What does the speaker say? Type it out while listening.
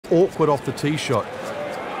awkward off the tee shot.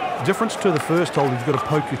 Difference to the first hole, you've got to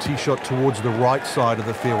poke your tee shot towards the right side of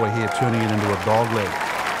the fairway here, turning it into a dogleg.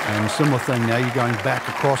 And similar thing now, you're going back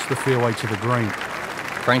across the fairway to the green.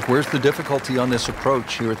 Frank, where's the difficulty on this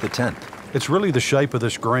approach here at the 10th? It's really the shape of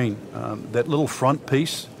this green. That little front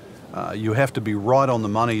piece, you have to be right on the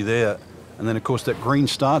money there. And then, of course, that green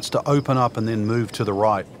starts to open up and then move to the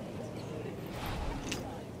right.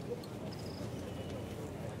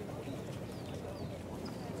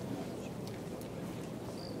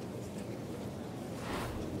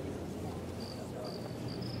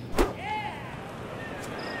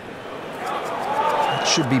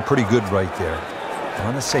 Should be pretty good right there.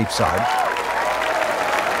 On the safe side.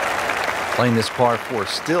 Playing this par 4,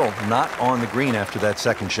 still not on the green after that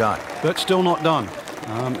second shot. But still not done.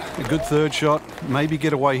 A good third shot. Maybe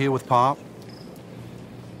get away here with par.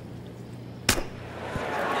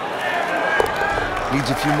 Needs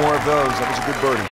a few more of those. That was a good birdie.